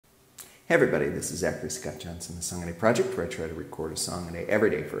Hey everybody, this is Zachary, Scott Johnson, the Song a Day Project, where I try to record a song a day every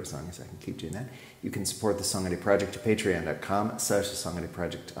day for as long as I can keep doing that. You can support the Song a Day Project at patreon.com/the Song a Day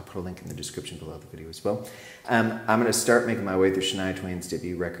Project. I'll put a link in the description below the video as well. I'm going to start making my way through Shania Twain's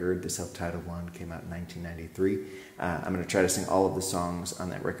debut record. The self-titled one came out in 1993. I'm going to try to sing all of the songs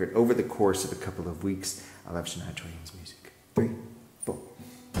on that record over the course of a couple of weeks. I love Shania Twain's music. 3, 4.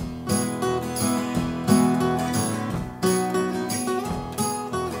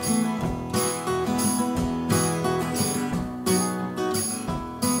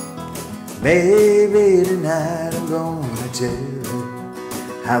 Maybe tonight I'm gonna tell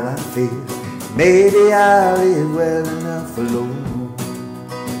her how I feel. Maybe I'll live well enough alone.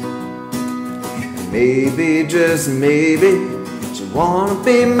 And maybe, just maybe, she wanna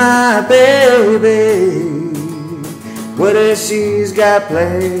be my baby. What if she's got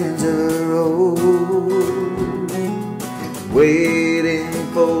plans of her own? Waiting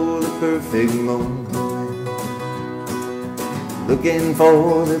for the perfect moment, looking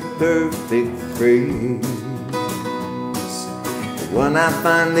for the perfect phrase, the one I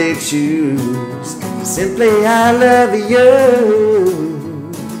finally choose, simply I love you.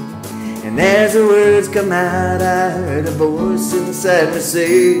 And as the words come out, I heard a voice inside me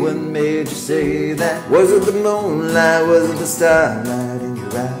say, what made you say that? Was it the moonlight? Was it the starlight in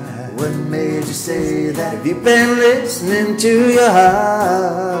your eye? What made you say that? Have you been listening to your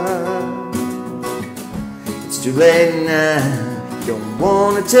heart? It's too late now, don't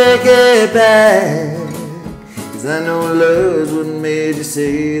wanna take it back, 'cause I know love's what made you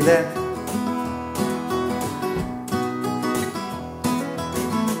say that.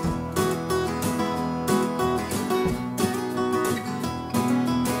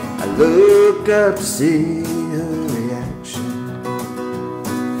 I look up to see her reaction,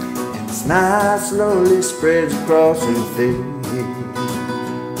 and a smile slowly spreads across her face.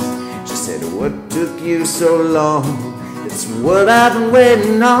 She said, what took you so long? It's what I've been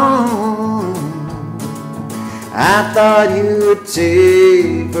waiting on. I thought you would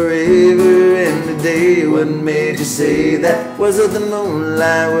take forever and a day. What made you say that? Was it the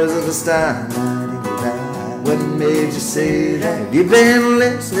moonlight? Was it the starlight in your eye? What made you say that? Have you been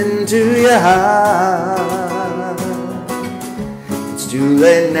listening to your heart? It's too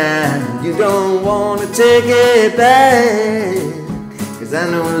late now, you don't want to take it back, 'cause I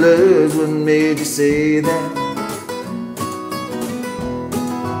know love's what made you say that.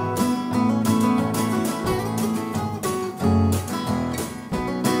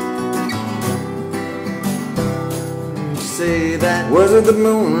 Say that. Was it the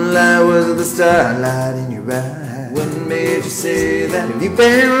moonlight? Was it the starlight in your eye? What made you say that? Have you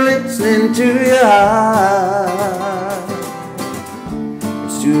been listening to your heart?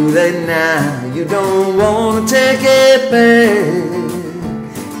 It's too late now, you don't want to take it back,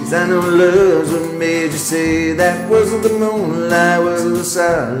 'cause I know love's what made you say that. Was it the moonlight? Was it the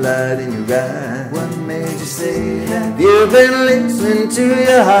starlight in your eye? What made you say that? Have you been listening to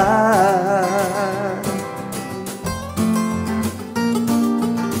your heart?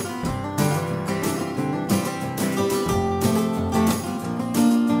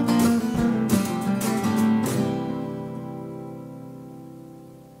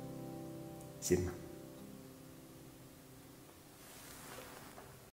 Sim.